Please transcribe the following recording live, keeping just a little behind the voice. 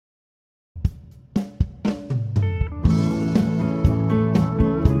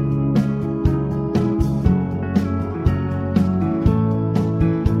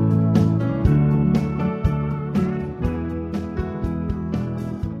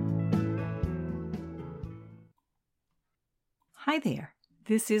Hi there,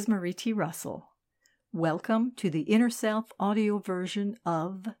 this is Marie T. Russell. Welcome to the Inner Self audio version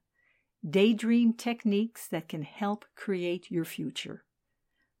of Daydream Techniques That Can Help Create Your Future,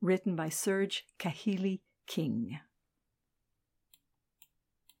 written by Serge Kahili King.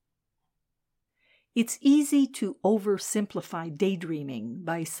 It's easy to oversimplify daydreaming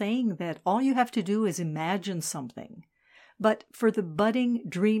by saying that all you have to do is imagine something. But for the budding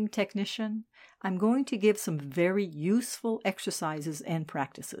dream technician, I'm going to give some very useful exercises and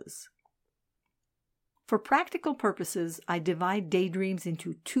practices. For practical purposes, I divide daydreams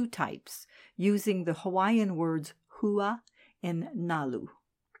into two types, using the Hawaiian words hua and nalu.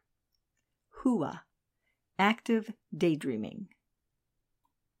 Hua, active daydreaming.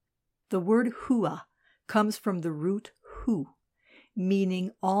 The word hua comes from the root hu,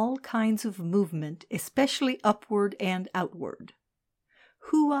 meaning all kinds of movement, especially upward and outward.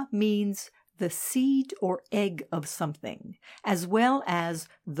 Hua means the seed or egg of something, as well as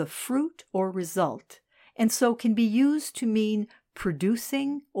the fruit or result, and so can be used to mean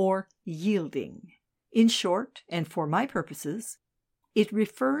producing or yielding. In short, and for my purposes, it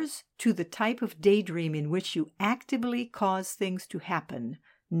refers to the type of daydream in which you actively cause things to happen,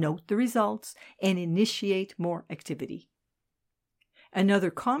 note the results, and initiate more activity. Another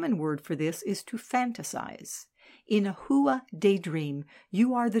common word for this is to fantasize. In a hua daydream,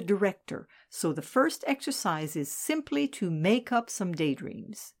 you are the director, so the first exercise is simply to make up some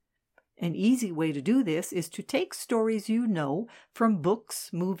daydreams. An easy way to do this is to take stories you know from books,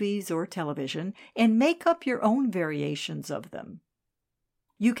 movies, or television and make up your own variations of them.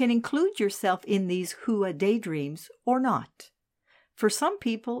 You can include yourself in these hua daydreams or not. For some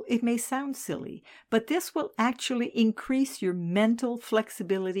people, it may sound silly, but this will actually increase your mental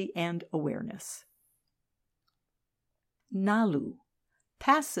flexibility and awareness. Nalu,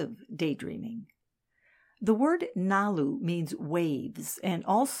 passive daydreaming. The word nalu means waves and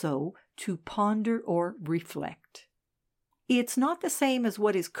also to ponder or reflect. It's not the same as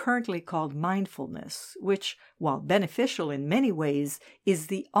what is currently called mindfulness, which, while beneficial in many ways, is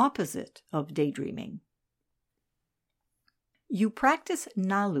the opposite of daydreaming. You practice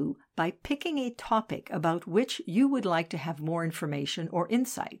nalu by picking a topic about which you would like to have more information or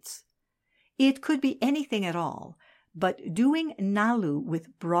insights. It could be anything at all, but doing nalu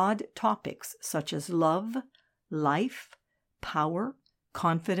with broad topics such as love, life, power,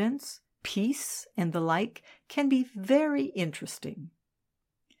 confidence, peace, and the like can be very interesting.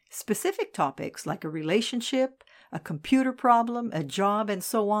 Specific topics like a relationship, a computer problem, a job, and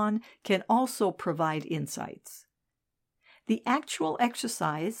so on can also provide insights. The actual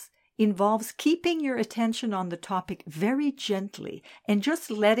exercise involves keeping your attention on the topic very gently and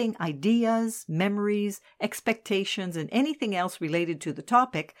just letting ideas, memories, expectations, and anything else related to the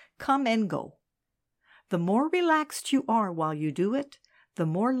topic come and go. The more relaxed you are while you do it, the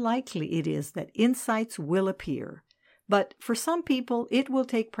more likely it is that insights will appear. But for some people, it will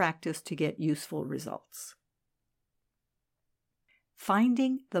take practice to get useful results.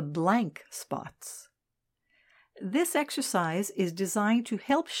 Finding the blank spots. This exercise is designed to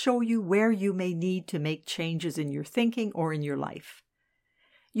help show you where you may need to make changes in your thinking or in your life.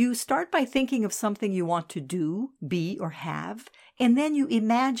 You start by thinking of something you want to do, be, or have, and then you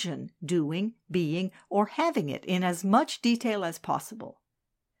imagine doing, being, or having it in as much detail as possible.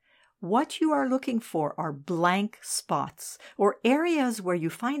 What you are looking for are blank spots, or areas where you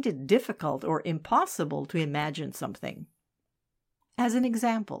find it difficult or impossible to imagine something. As an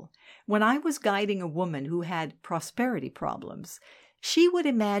example, when I was guiding a woman who had prosperity problems, she would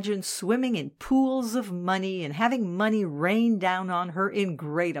imagine swimming in pools of money and having money rain down on her in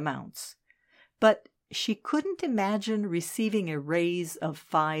great amounts. But she couldn't imagine receiving a raise of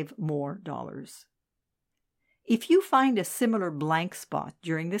 $5 more. If you find a similar blank spot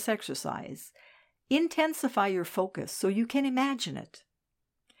during this exercise, intensify your focus so you can imagine it.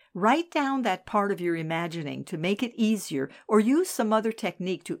 Write down that part of your imagining to make it easier, or use some other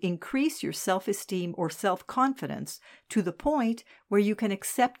technique to increase your self-esteem or self-confidence to the point where you can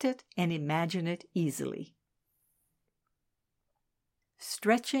accept it and imagine it easily.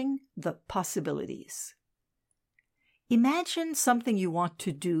 Stretching the possibilities. Imagine something you want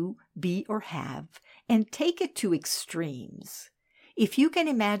to do, be, or have, and take it to extremes. If you can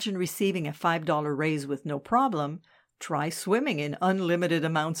imagine receiving a $5 raise with no problem, try swimming in unlimited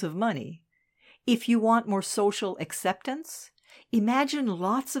amounts of money. If you want more social acceptance, imagine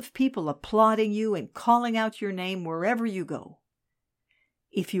lots of people applauding you and calling out your name wherever you go.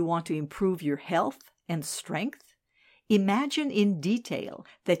 If you want to improve your health and strength, imagine in detail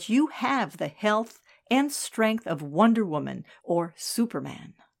that you have the health and strength of Wonder Woman or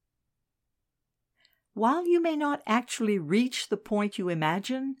Superman. while you may not actually reach the point you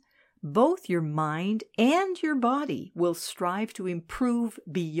imagine, both your mind and your body will strive to improve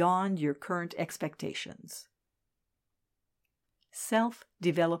beyond your current expectations.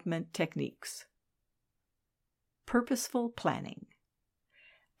 Self-development techniques. Purposeful planning.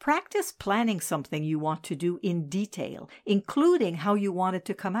 Practice planning something you want to do in detail, including how you want it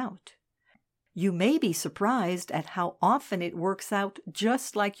to come out. You may be surprised at how often it works out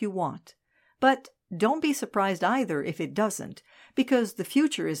just like you want, but don't be surprised either if it doesn't, because the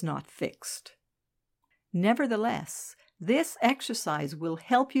future is not fixed. Nevertheless, this exercise will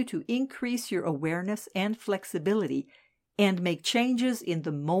help you to increase your awareness and flexibility and make changes in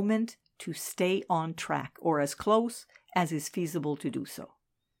the moment to stay on track, or as close as is feasible to do so.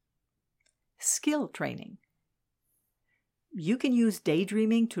 Skill training. You can use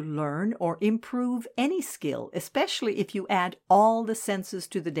daydreaming to learn or improve any skill, especially if you add all the senses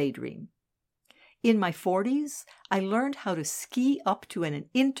to the daydream. In my 40s, I learned how to ski up to an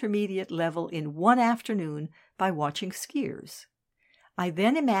intermediate level in one afternoon by watching skiers. I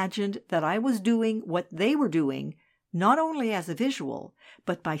then imagined that I was doing what they were doing, not only as a visual,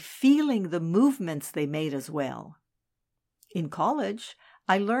 but by feeling the movements they made as well. In college,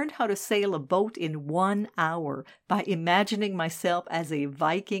 I learned how to sail a boat in 1 hour by imagining myself as a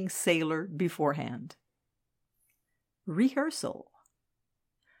Viking sailor beforehand. Rehearsal.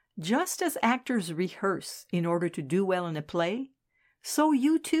 Just as actors rehearse in order to do well in a play, so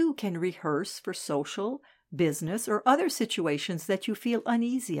you too can rehearse for social, business, or other situations that you feel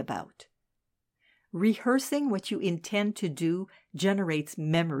uneasy about. Rehearsing what you intend to do generates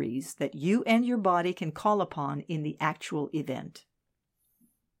memories that you and your body can call upon in the actual event.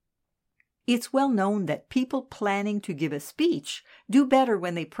 It's well known that people planning to give a speech do better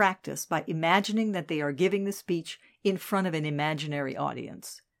when they practice by imagining that they are giving the speech in front of an imaginary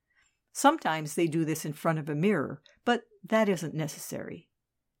audience. Sometimes they do this in front of a mirror, but that isn't necessary.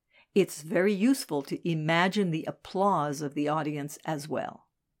 It's very useful to imagine the applause of the audience as well.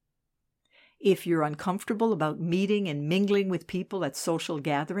 If you're uncomfortable about meeting and mingling with people at social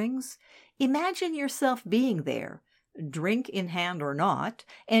gatherings, imagine yourself being there, drink in hand or not,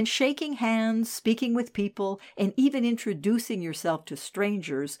 and shaking hands, speaking with people, and even introducing yourself to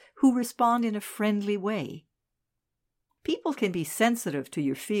strangers who respond in a friendly way. People can be sensitive to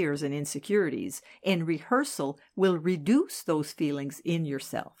your fears and insecurities, and rehearsal will reduce those feelings in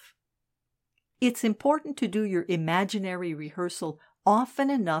yourself. It's important to do your imaginary rehearsal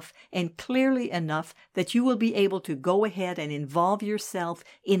often enough and clearly enough that you will be able to go ahead and involve yourself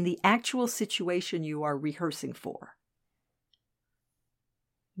in the actual situation you are rehearsing for.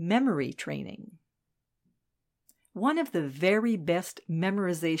 Memory training. One of the very best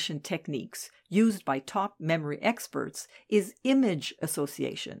memorization techniques used by top memory experts is image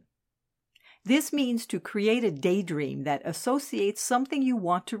association. This means to create a daydream that associates something you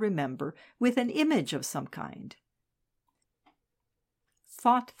want to remember with an image of some kind.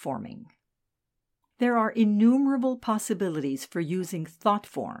 Thought forming. There are innumerable possibilities for using thought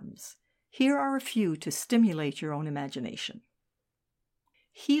forms. Here are a few to stimulate your own imagination.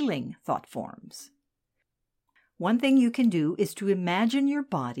 Healing thought forms. One thing you can do is to imagine your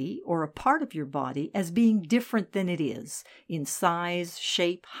body or a part of your body as being different than it is, in size,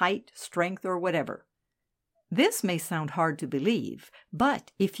 shape, height, strength, or whatever. This may sound hard to believe,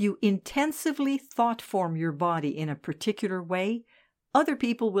 but if you intensively thought form your body in a particular way, other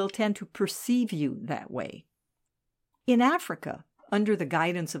people will tend to perceive you that way. In Africa, under the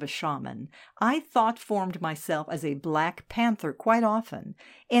guidance of a shaman, I thought formed myself as a black panther quite often,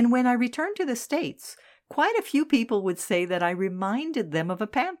 and when I returned to the States, quite a few people would say that I reminded them of a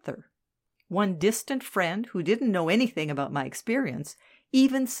panther. One distant friend who didn't know anything about my experience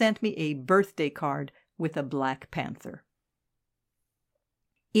even sent me a birthday card with a black panther.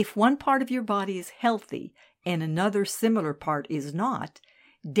 If one part of your body is healthy and another similar part is not,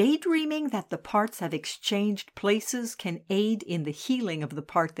 daydreaming that the parts have exchanged places can aid in the healing of the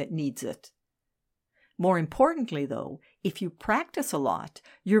part that needs it. More importantly, though, if you practice a lot,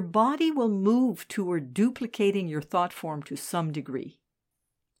 your body will move toward duplicating your thought form to some degree.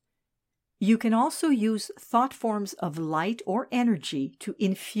 You can also use thought forms of light or energy to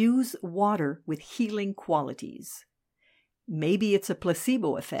infuse water with healing qualities. Maybe it's a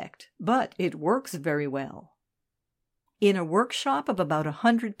placebo effect, but it works very well. In a workshop of about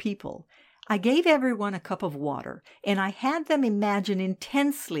 100 people, I gave everyone a cup of water, and I had them imagine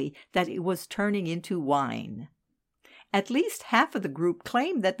intensely that it was turning into wine. At least half of the group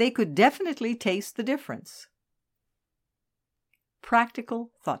claimed that they could definitely taste the difference.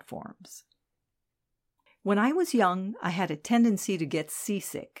 Practical thought forms. When I was young, I had a tendency to get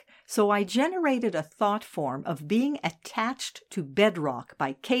seasick, So I generated a thought form of being attached to bedrock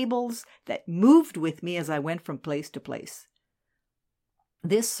by cables that moved with me as I went from place to place.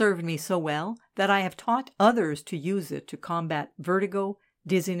 This served me so well that I have taught others to use it to combat vertigo,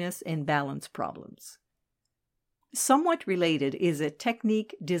 dizziness, and balance problems. Somewhat related is a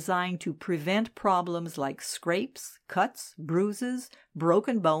technique designed to prevent problems like scrapes, cuts, bruises,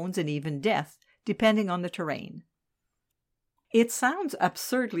 broken bones, and even death, depending on the terrain. It sounds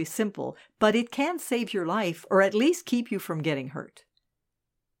absurdly simple, but it can save your life or at least keep you from getting hurt.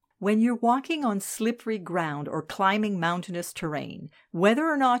 When you're walking on slippery ground or climbing mountainous terrain, whether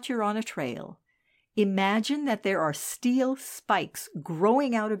or not you're on a trail, imagine that there are steel spikes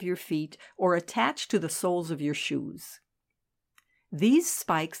growing out of your feet or attached to the soles of your shoes. These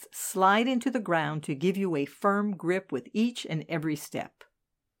spikes slide into the ground to give you a firm grip with each and every step.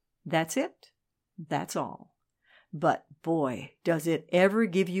 That's it. That's all. But boy, does it ever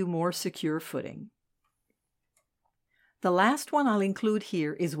give you more secure footing. The last one I'll include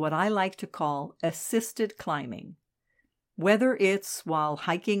here is what I like to call assisted climbing. Whether it's while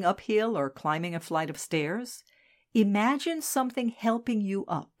hiking uphill or climbing a flight of stairs, imagine something helping you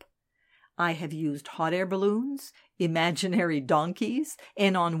up. I have used hot air balloons, imaginary donkeys,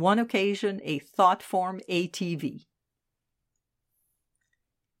 and on one occasion a ThoughtForm ATV.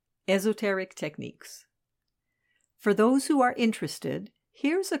 Esoteric techniques. For those who are interested,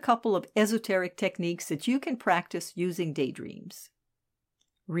 here's a couple of esoteric techniques that you can practice using daydreams.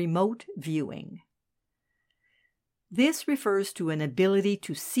 Remote viewing. This refers to an ability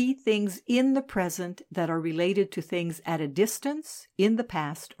to see things in the present that are related to things at a distance, in the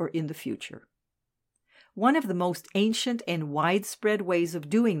past, or in the future. One of the most ancient and widespread ways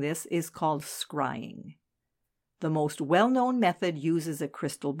of doing this is called scrying. The most well-known method uses a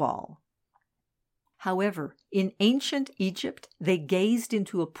crystal ball. However, in ancient Egypt, they gazed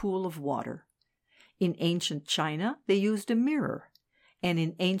into a pool of water. In ancient China, they used a mirror. And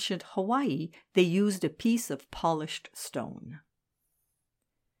in ancient Hawaii, they used a piece of polished stone.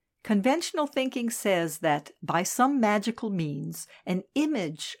 Conventional thinking says that, by some magical means, an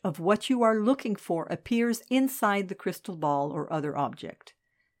image of what you are looking for appears inside the crystal ball or other object.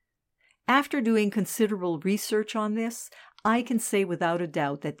 After doing considerable research on this, I can say without a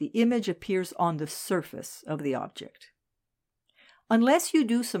doubt that the image appears on the surface of the object. Unless you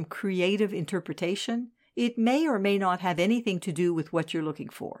do some creative interpretation, it may or may not have anything to do with what you're looking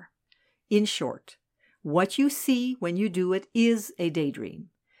for. In short, what you see when you do it is a daydream.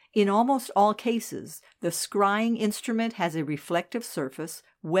 In almost all cases, the scrying instrument has a reflective surface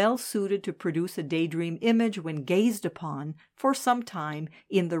well suited to produce a daydream image when gazed upon for some time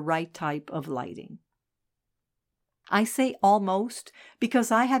in the right type of lighting. I say almost because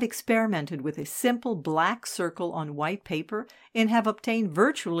I have experimented with a simple black circle on white paper and have obtained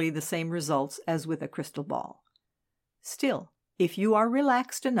virtually the same results as with a crystal ball. Still, if you are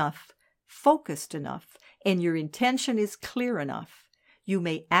relaxed enough, focused enough, and your intention is clear enough, you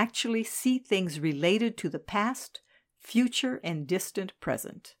may actually see things related to the past, future, and distant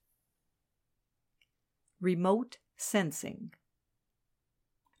present. Remote sensing.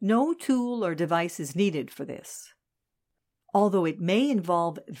 No tool or device is needed for this. Although it may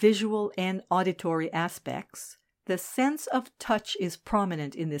involve visual and auditory aspects, the sense of touch is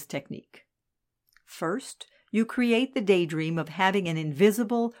prominent in this technique. First, you create the daydream of having an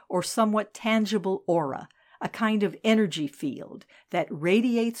invisible or somewhat tangible aura, a kind of energy field that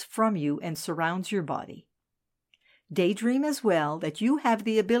radiates from you and surrounds your body. Daydream as well that you have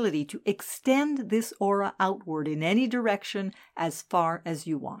the ability to extend this aura outward in any direction as far as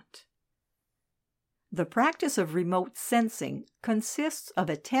you want. The practice of remote sensing consists of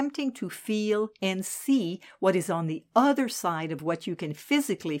attempting to feel and see what is on the other side of what you can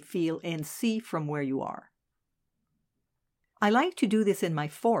physically feel and see from where you are. I like to do this in my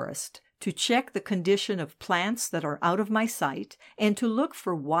forest to check the condition of plants that are out of my sight and to look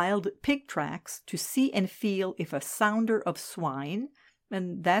for wild pig tracks to see and feel if a sounder of swine,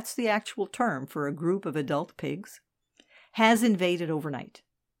 and that's the actual term for a group of adult pigs, has invaded overnight.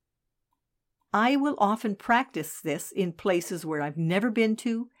 I will often practice this in places where I've never been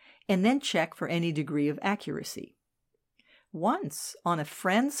to and then check for any degree of accuracy. Once, on a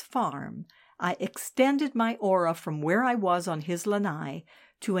friend's farm, I extended my aura from where I was on his lanai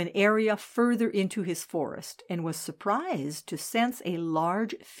to an area further into his forest and was surprised to sense a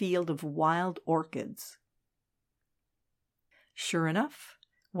large field of wild orchids. Sure enough,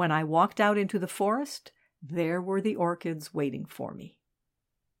 when I walked out into the forest, there were the orchids waiting for me.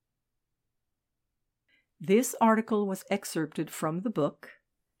 This article was excerpted from the book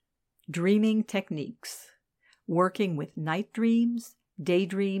Dreaming Techniques, Working with Night Dreams,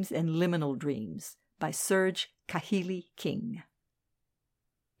 Daydreams and Liminal Dreams by Serge Kahili King.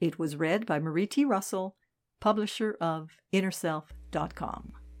 It was read by Marie T. Russell, publisher of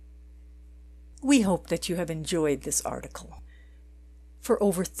InnerSelf.com. We hope that you have enjoyed this article. For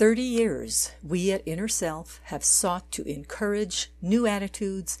over 30 years, we at Inner Self have sought to encourage new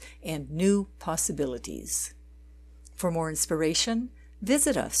attitudes and new possibilities. For more inspiration,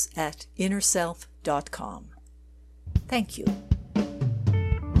 visit us at InnerSelf.com. Thank you.